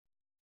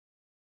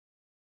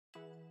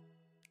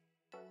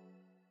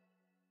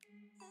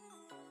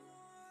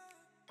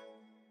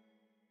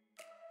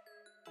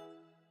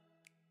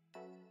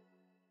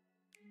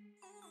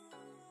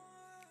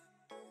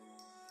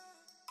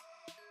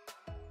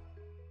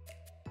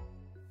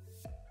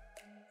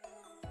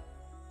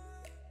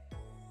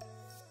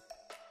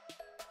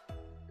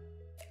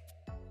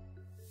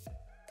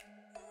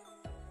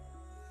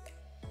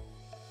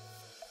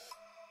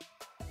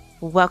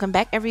Welcome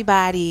back,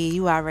 everybody.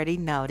 You already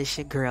know this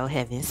your girl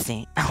Heaven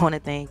Sent. I want to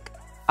thank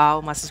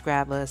all my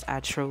subscribers. I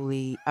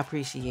truly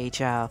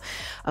appreciate y'all.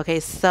 Okay,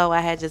 so I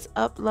had just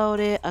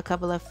uploaded a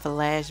couple of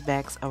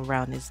flashbacks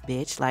around this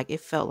bitch. Like,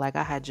 it felt like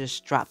I had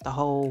just dropped the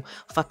whole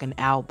fucking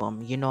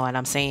album. You know what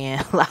I'm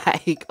saying?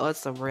 Like, on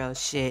some real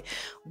shit.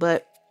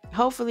 But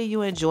hopefully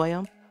you enjoy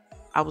them.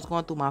 I was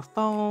going through my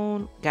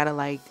phone,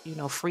 gotta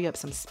free up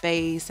some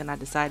space, and I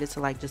decided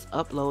to just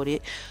upload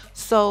it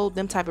so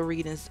them type of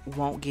readings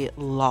won't get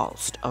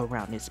lost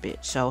around this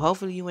bitch. So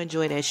hopefully you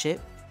enjoy that shit.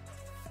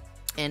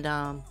 And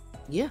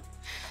yeah,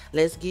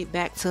 let's get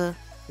back to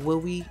where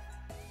we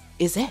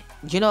is at.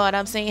 You know what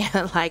I'm saying?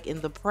 Like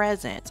in the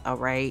present, all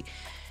right?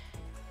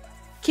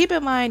 Keep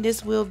in mind,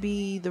 this will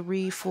be the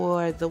read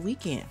for the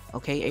weekend,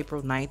 okay?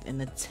 April 9th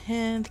and the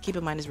 10th. Keep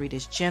in mind, this read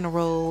is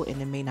general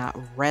and it may not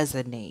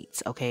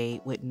resonate,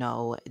 okay, with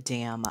no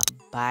damn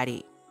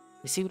body.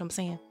 You see what I'm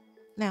saying?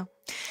 Now,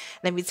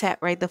 let me tap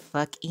right the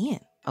fuck in,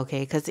 okay?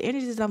 Because the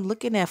energies I'm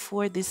looking at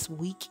for this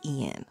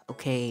weekend,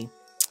 okay,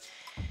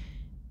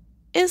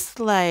 it's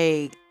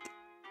like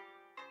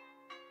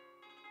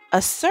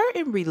a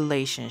certain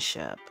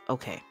relationship,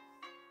 okay?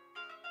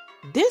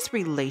 This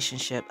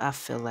relationship, I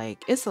feel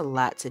like it's a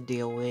lot to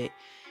deal with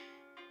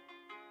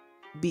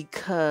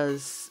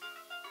because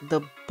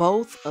the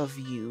both of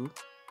you,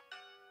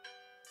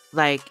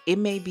 like, it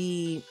may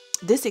be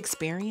this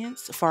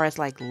experience as far as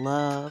like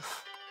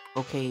love,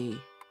 okay,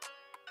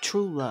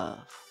 true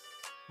love,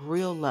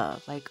 real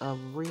love, like a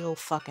real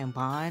fucking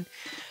bond,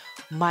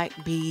 might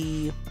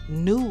be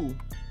new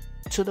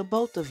to the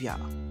both of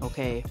y'all,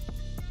 okay?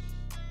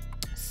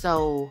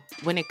 So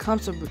when it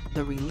comes to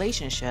the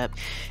relationship,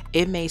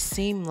 it may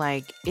seem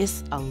like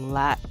it's a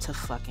lot to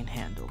fucking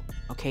handle.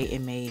 Okay,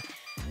 it may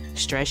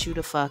stress you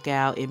the fuck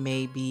out. It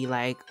may be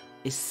like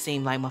it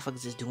seem like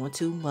motherfuckers is doing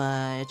too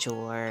much,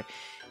 or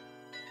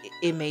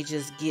it may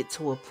just get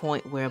to a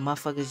point where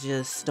motherfuckers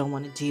just don't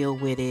want to deal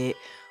with it.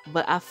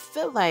 But I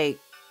feel like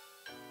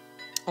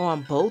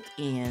on both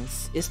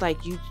ends, it's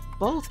like you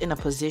both in a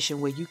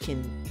position where you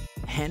can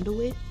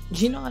handle it.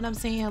 You know what I'm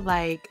saying?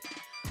 Like,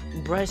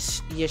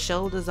 brush your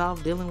shoulders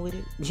off dealing with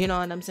it. You know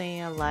what I'm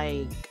saying?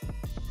 Like,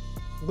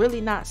 really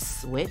not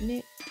sweating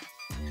it.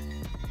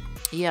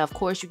 Yeah, of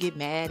course you get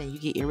mad and you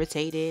get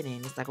irritated,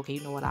 and it's like, okay,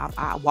 you know what?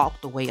 I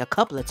walked away a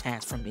couple of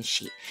times from this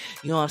shit.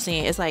 You know what I'm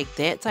saying? It's like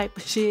that type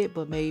of shit,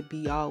 but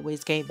maybe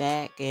always came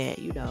back,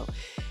 and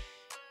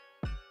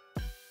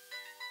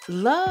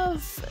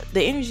love,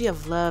 the energy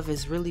of love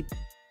is really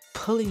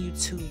pulling you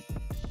two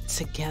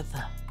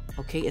together.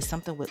 Okay, it's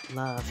something with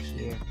love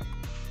here.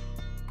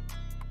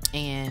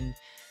 And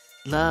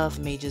love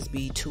may just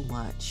be too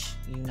much,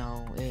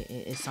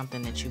 it's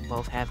something that you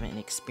both haven't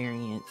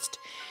experienced,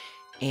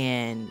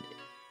 and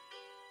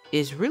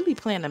it's really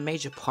playing a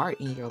major part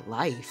in your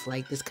life.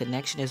 Like, this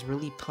connection is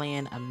really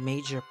playing a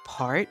major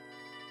part.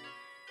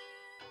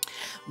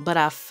 But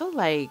I feel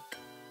like,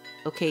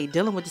 okay,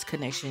 dealing with this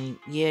connection,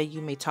 yeah,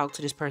 you may talk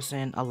to this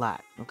person a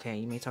lot. Okay,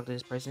 you may talk to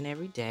this person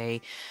every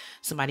day.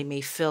 Somebody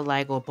may feel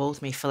like, or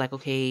both may feel like,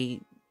 okay,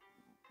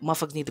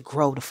 motherfuckers need to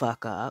grow the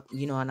fuck up,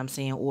 you know what I'm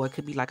saying? Or it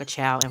could be like a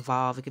child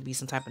involved. It could be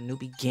some type of new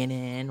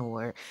beginning,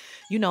 or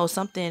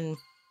something.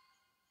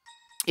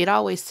 It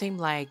always seemed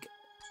like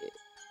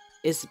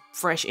it's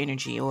fresh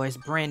energy, or it's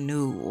brand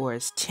new, or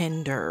it's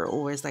tender,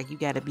 or it's like you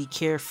got to be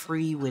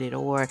carefree with it,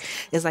 or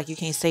it's like you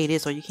can't say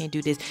this or you can't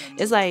do this.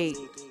 It's like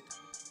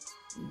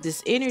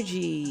this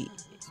energy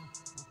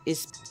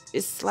is,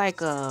 it's like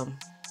a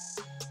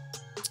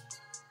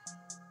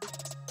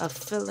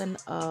feeling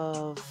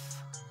of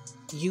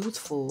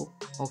youthful,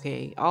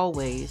 okay,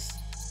 always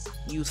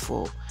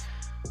youthful.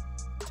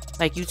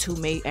 Like, you two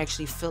may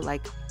actually feel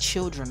like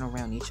children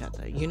around each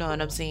other, you know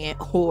what I'm saying?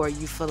 Or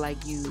you feel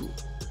like you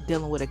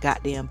dealing with a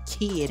goddamn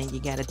kid and you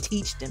gotta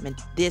teach them and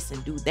this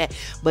and do that,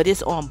 but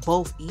it's on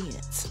both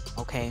ends,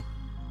 okay?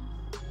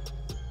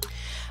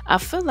 I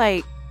feel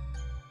like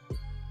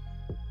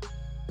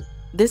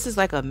this is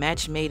like a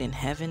match made in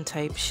heaven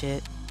type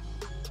shit.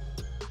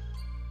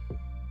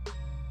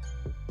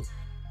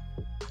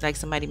 Like,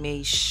 somebody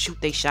may shoot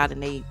they shot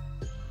and they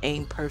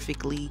aim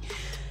perfectly,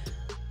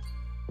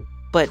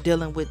 but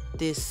dealing with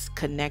this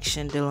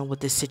connection, dealing with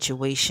this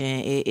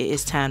situation,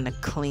 it's time to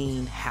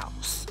clean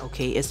house.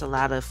 Okay, it's a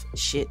lot of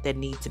shit that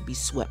needs to be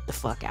swept the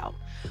fuck out.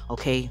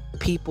 Okay,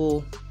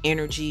 people,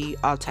 energy,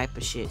 all type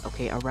of shit,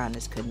 okay, around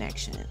this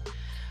connection.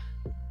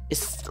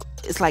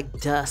 It's like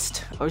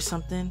dust or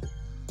something.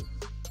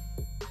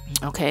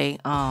 Okay,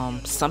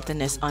 something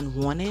that's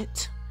unwanted,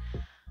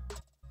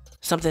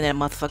 something that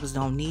motherfuckers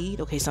don't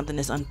need, okay, something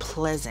that's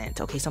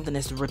unpleasant, okay, something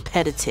that's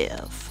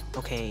repetitive,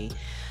 okay,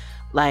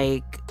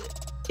 like,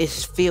 it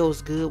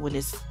feels good when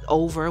it's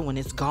over, when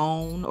it's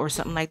gone, or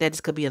something like that.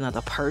 This could be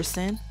another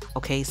person,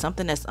 okay,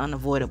 something that's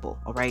unavoidable,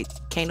 all right,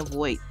 can't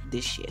avoid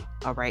this shit.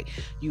 All right,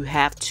 you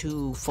have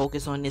to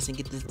focus on this and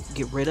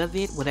get rid of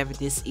it, whatever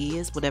this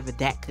is, whatever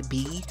that could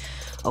be.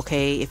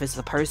 Okay, if it's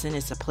a person,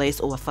 it's a place,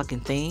 or a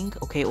fucking thing,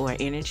 okay, or an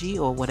energy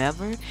or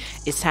whatever.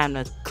 It's time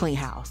to clean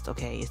house.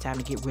 Okay, it's time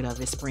to get rid of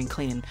it. Spring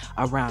cleaning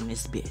around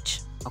this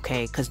bitch.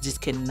 Okay, because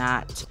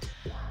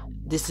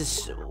this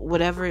is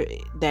whatever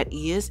that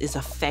is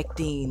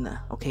affecting,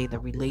 okay, the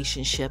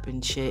relationship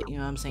and shit. You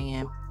know what I'm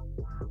saying?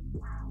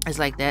 It's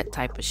like that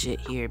type of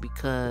shit here,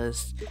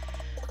 because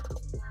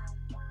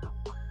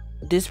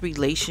this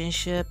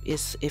relationship it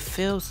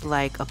feels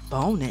like a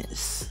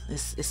bonus.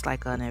 It's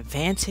like an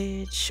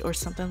advantage or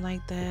something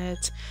like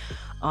that.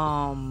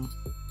 um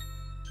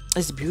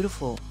it's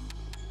beautiful,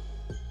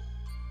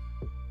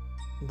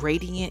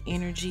 radiant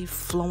energy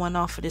flowing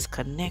off of this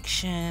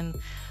connection.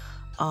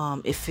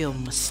 It feels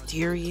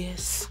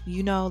mysterious,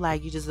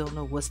 like you just don't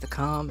know what's to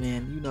come,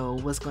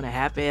 and what's gonna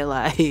happen.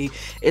 Like,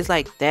 it's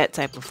like that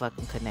type of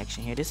fucking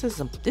connection here. This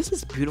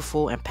is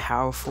beautiful and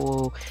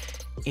powerful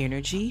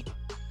energy.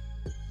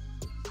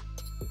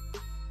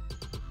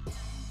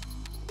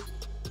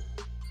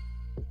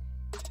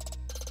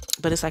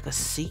 But it's like a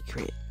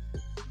secret.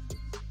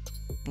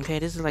 Okay,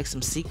 this is like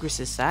some secret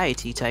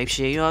society type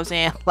shit. You know what I'm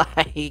saying?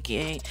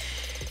 Like,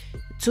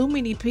 too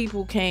many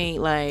people can't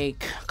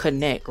like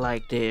connect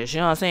like this. You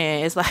know what I'm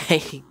saying? It's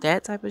like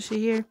that type of shit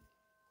here.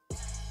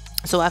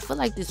 So I feel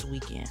like this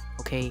weekend,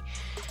 okay,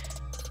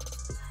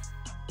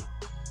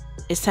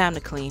 it's time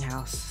to clean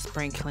house,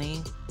 spring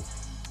clean.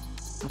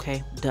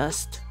 Okay,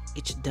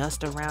 get your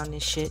dust around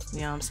this shit.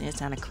 You know what I'm saying? It's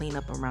time to clean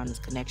up around this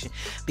connection,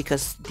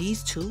 because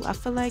these two, I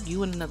feel like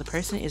you and another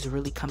person is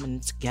really coming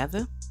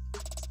together,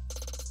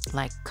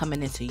 like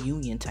coming into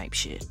union type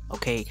shit.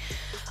 Okay,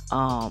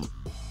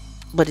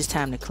 but it's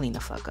time to clean the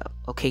fuck up.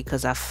 Okay,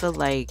 because I feel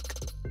like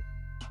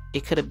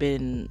it could have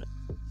been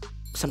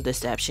some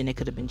deception. It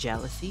could have been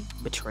jealousy,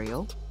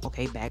 betrayal,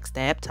 okay,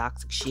 backstab,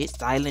 toxic shit,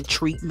 silent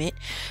treatment,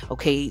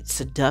 okay,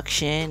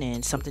 seduction,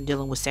 and something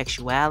dealing with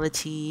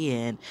sexuality.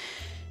 And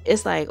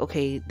it's like,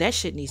 okay, that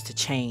shit needs to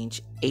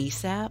change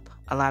ASAP.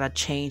 A lot of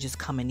change is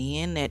coming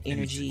in, that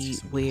energy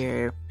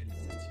where,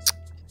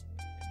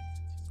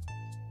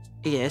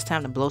 yeah, it's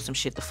time to blow some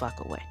shit the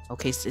fuck away.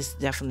 Okay, so it's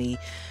definitely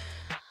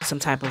some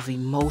type of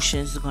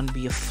emotions. There's going to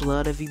be a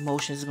flood of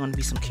emotions. There's going to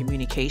be some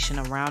communication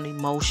around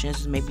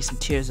emotions, maybe some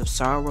tears of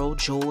sorrow,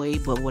 joy,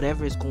 but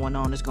whatever is going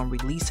on is going to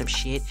release some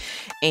shit,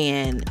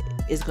 and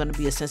it's going to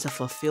be a sense of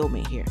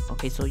fulfillment here.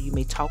 Okay, so you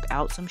may talk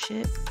out some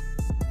shit,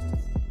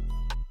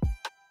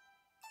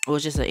 or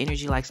it's just an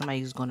energy like somebody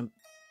who's going to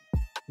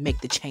make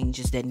the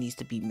changes that needs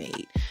to be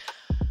made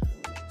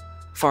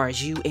far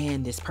as you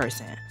and this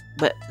person.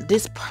 But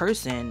this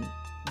person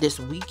this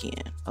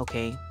weekend,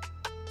 okay,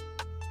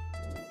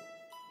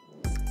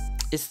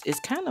 it's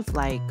kind of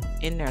like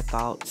in their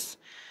thoughts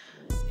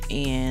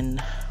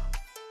and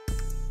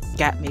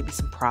got maybe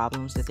some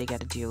problems that they got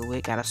to deal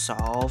with, got to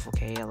solve.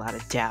 Okay, a lot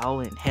of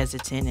doubt and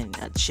hesitant,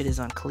 and shit is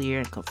unclear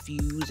and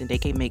confused, and they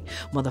can't make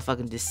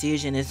motherfucking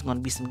decision. It's gonna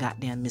be some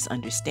goddamn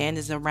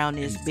misunderstandings around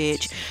this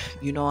bitch.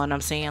 You know what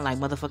I'm saying? Like,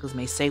 motherfuckers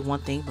may say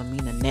one thing but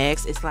mean the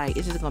next. It's like,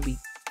 it's just gonna be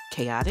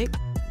chaotic.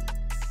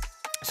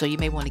 So you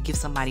may want to give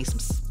somebody some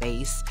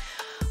space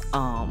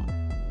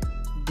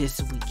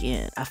this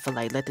weekend. I feel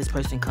like let this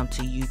person come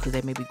to you, because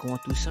they may be going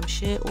through some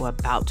shit or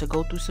about to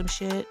go through some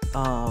shit.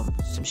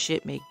 Some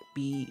shit may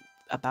be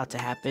about to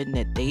happen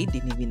that they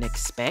didn't even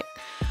expect.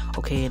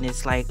 Okay, and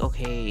it's like,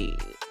 okay,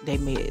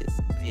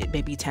 it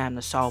may be time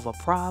to solve a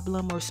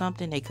problem or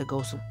something. They could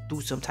go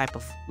through some type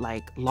of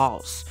like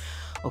loss.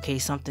 Okay,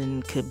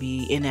 something could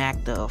be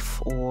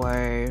inactive,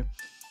 or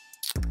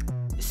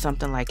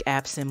something like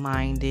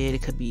absent-minded.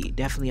 It could be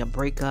definitely a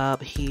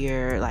breakup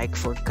here, like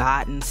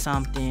forgotten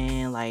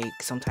something, like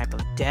some type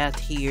of death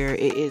here.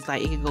 It's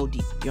like, it can go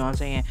deep, you know what I'm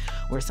saying?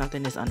 Where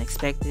something is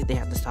unexpected, they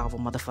have to solve a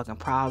motherfucking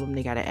problem,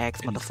 they gotta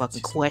ask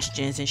motherfucking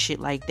questions and shit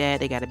like that.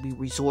 They gotta be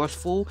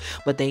resourceful,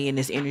 but they in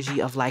this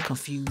energy of like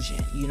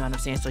confusion, you know what I'm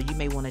saying? So you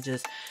may want to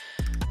just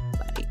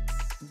like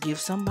give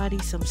somebody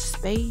some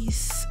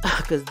space,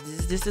 because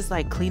this is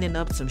like cleaning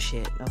up some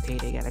shit. Okay,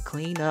 they gotta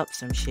clean up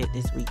some shit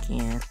this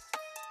weekend.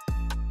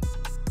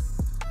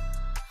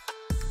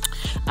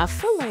 I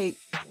feel like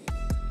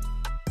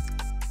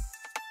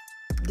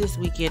this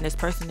weekend, this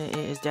person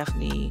is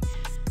definitely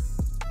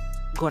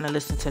going to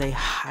listen to their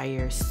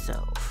higher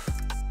self,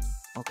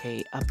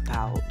 okay,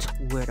 about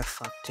where the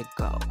fuck to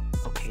go,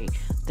 okay,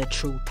 the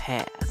true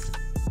path,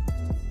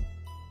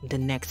 the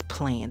next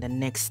plan, the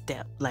next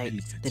step, like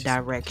the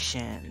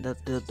direction,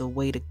 the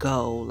way to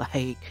go.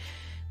 Like,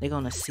 they're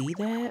going to see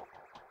that.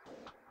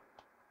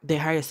 Their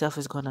higher self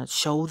is going to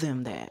show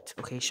them that,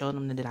 okay, show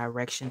them the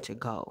direction to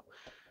go.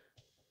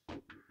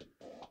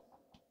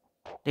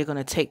 They're going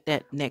to take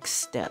that next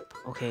step,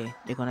 okay?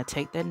 They're going to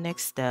take that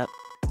next step.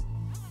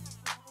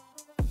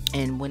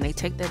 And when they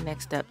take that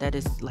next step, that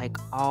is like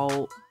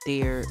all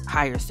their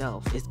higher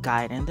self is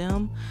guiding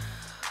them.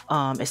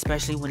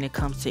 especially when it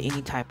comes to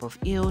any type of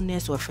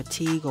illness or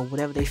fatigue or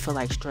whatever they feel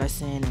like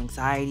stressing,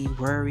 anxiety,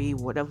 worry,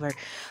 whatever,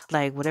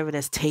 like whatever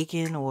that's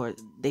taken or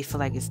they feel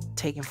like it's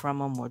taken from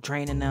them or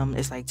draining them.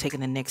 It's like taking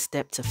the next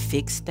step to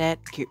fix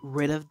that, get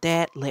rid of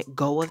that, let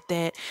go of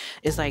that.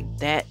 It's like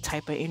that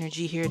type of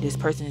energy here. This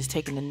person is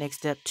taking the next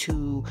step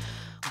to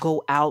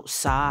go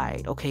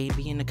outside, okay,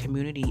 be in the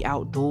community,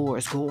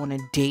 outdoors, go on a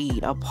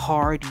date, a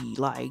party,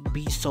 like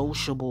be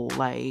sociable,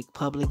 like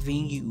public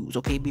venues,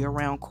 okay, be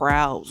around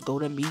crowds, go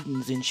to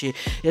meetings and shit.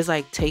 It's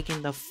like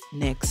taking the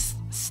next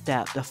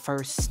step, the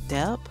first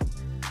step.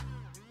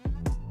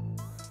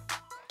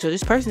 So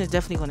this person is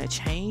definitely going to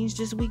change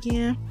this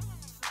weekend.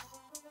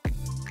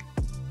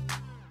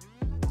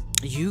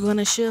 You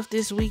gonna shift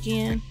this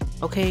weekend,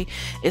 okay?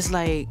 It's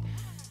like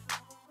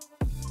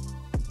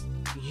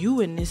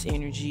you in this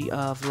energy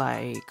of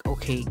like,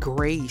 okay,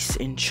 grace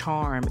and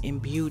charm and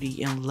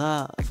beauty and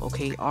love,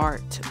 okay,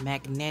 art,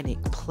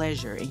 magnetic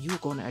pleasure, and you're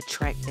gonna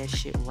attract that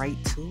shit right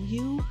to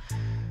you.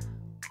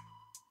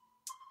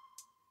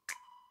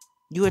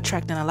 You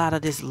attracting a lot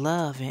of this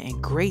love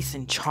and grace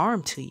and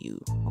charm to you,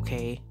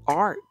 okay,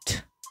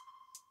 art.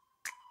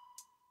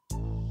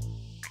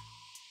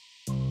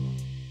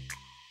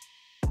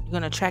 You're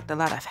gonna attract a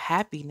lot of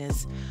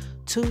happiness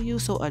to you.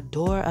 So a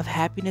door of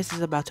happiness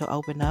is about to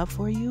open up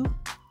for you.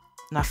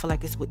 And I feel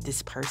like it's with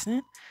this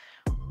person.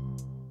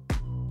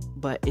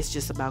 But it's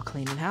just about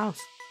cleaning house.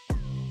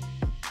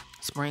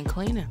 Spring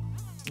cleaning.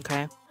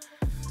 Okay.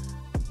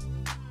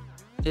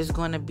 There's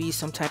going to be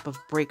some type of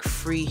break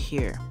free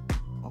here.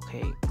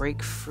 Okay.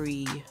 Break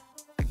free.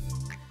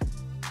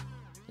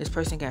 This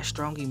person got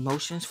strong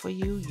emotions for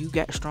you. You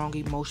got strong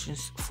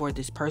emotions for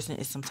this person.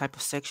 It's some type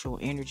of sexual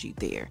energy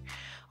there.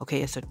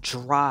 Okay. It's a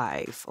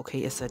drive. Okay.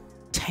 It's a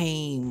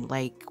tame,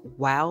 like,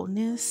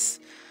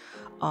 wildness.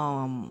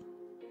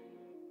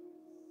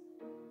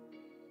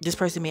 This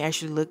person may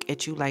actually look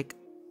at you like,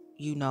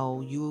 you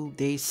know,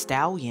 they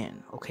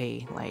stallion,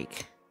 okay?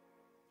 Like,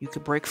 you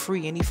could break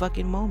free any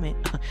fucking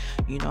moment.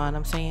 You know what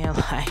I'm saying?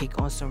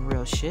 Like, on some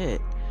real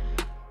shit.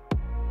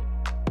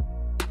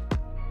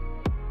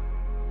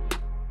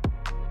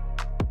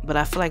 But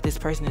I feel like this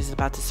person is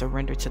about to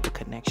surrender to the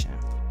connection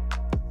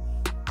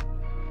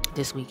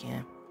this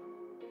weekend.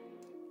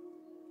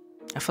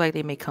 I feel like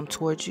they may come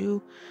towards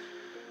you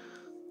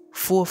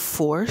full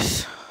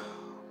force,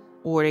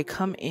 or they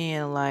come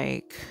in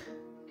like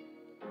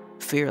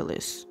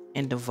fearless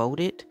and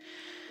devoted,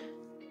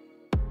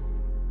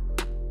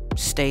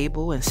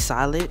 stable and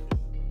solid,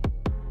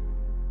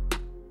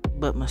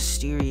 but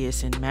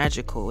mysterious and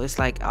magical. It's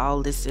like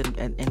all this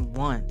in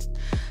one.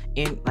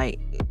 And like,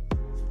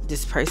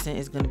 this person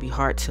is going to be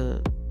hard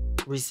to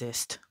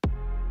resist.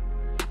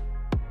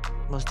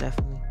 Most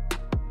definitely.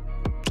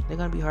 They're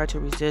going to be hard to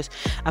resist.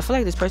 I feel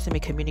like this person may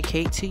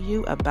communicate to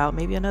you about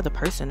maybe another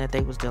person that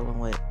they was dealing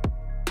with.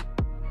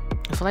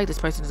 I feel like this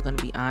person is going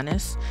to be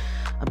honest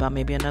about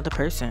maybe another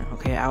person,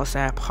 okay,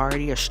 outside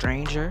party, a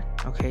stranger,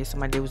 okay,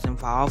 somebody they was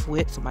involved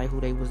with, somebody who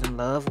they was in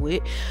love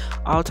with,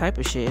 all type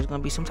of shit. It's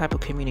going to be some type of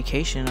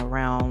communication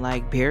around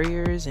like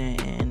barriers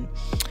and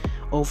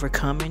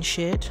overcoming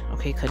shit,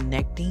 okay,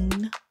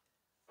 connecting.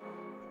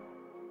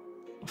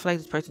 I feel like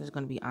this person is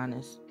going to be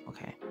honest,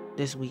 okay,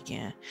 this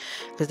weekend,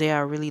 because they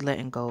are really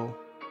letting go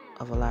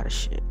of a lot of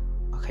shit,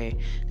 okay.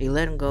 They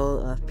letting go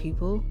of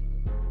people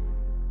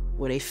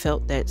where they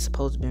felt that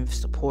supposed to be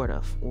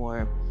supportive,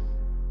 or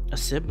a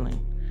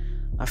sibling,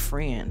 a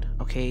friend,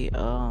 okay,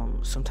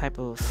 some type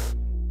of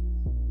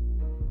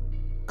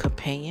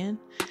companion.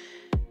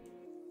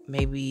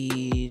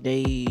 Maybe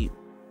they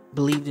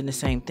believed in the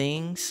same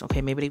things,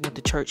 okay, maybe they went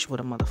to church with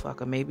a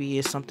motherfucker, maybe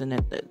it's something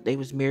that they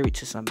was married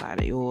to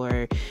somebody,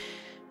 or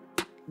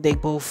they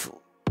both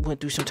went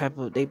through some type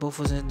of, they both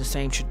was in the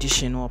same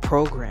tradition or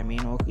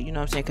programming, or, you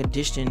know what I'm saying,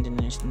 conditioned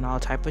and all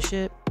type of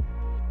shit,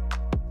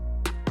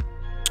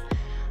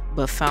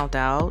 but found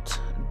out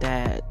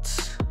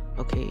that,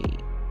 okay,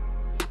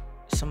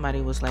 somebody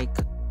was like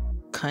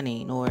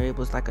cunning, or it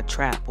was like a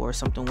trap, or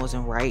something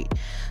wasn't right,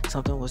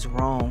 something was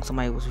wrong,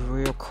 somebody was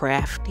real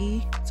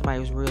crafty, somebody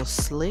was real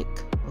slick,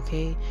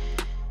 okay,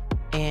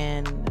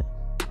 and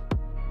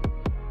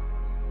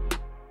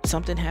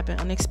something happened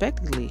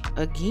unexpectedly.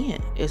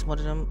 Again, it's one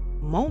of them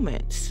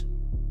moments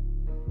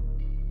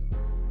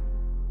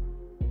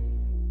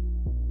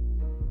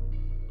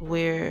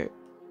where,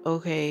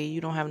 okay,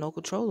 you don't have no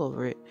control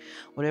over it.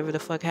 Whatever the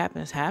fuck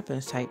happens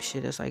type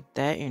shit. It's like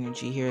that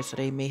energy here. So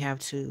they may have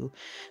to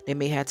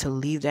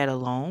leave that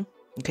alone.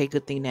 Okay,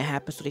 good thing that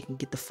happened so they can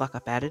get the fuck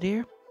up out of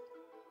there.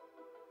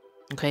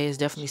 Okay, it's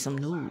definitely some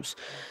news.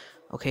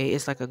 Okay,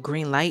 it's like a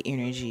green light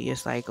energy.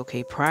 It's like,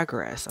 okay,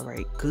 progress. All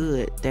right,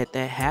 good that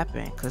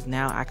happened, because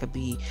now I could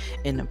be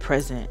in the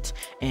present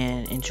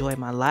and enjoy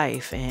my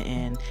life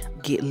and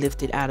get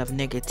lifted out of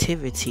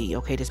negativity.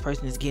 Okay, this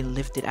person is getting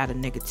lifted out of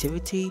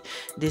negativity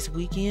this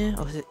weekend.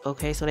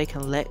 Okay, so they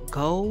can let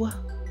go.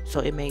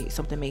 So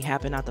something may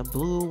happen out the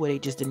blue where they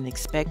just didn't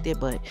expect it,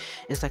 but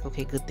it's like,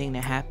 okay, good thing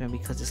that happened,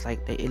 because it's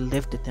like it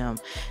lifted them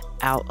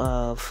out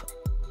of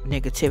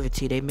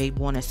negativity. They may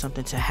wanted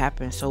something to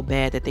happen so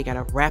bad that they got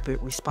a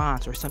rapid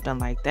response or something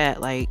like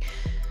that. Like,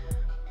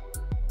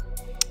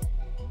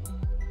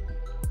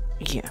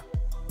 yeah,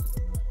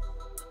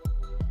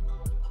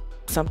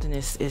 something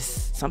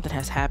is something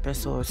has happened,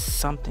 so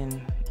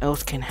something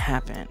else can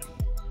happen.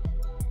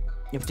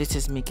 If this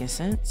is making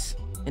sense,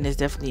 and it's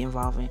definitely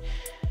involving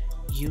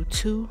you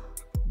two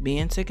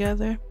being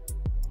together.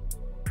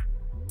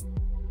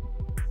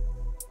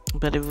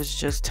 But it was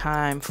just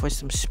time for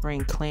some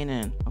spring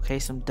cleaning, okay?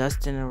 Some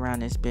dusting around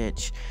this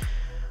bitch.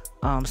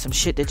 Some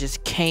shit that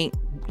just you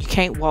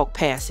can't walk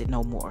past it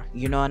no more.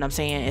 You know what I'm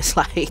saying? It's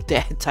like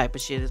that type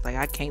of shit. It's like,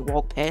 I can't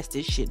walk past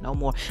this shit no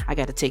more. I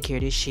got to take care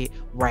of this shit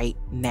right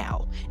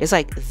now. It's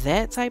like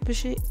that type of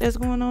shit that's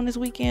going on this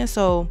weekend.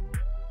 So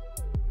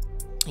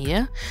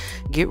yeah,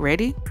 get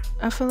ready.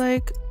 I feel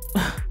like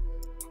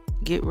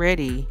get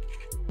ready,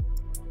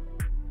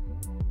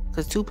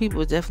 because two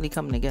people is definitely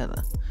coming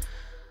together.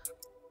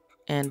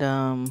 And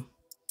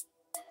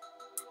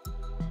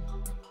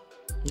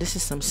this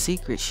is some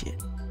secret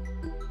shit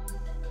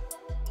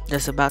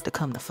that's about to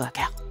come the fuck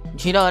out.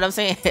 You know what I'm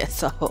saying?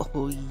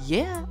 So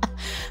yeah,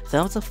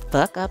 thumbs the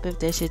fuck up if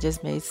that shit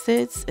just made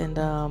sense. And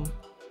I'll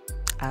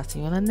see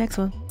you on the next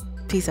one.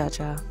 Peace out,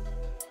 y'all.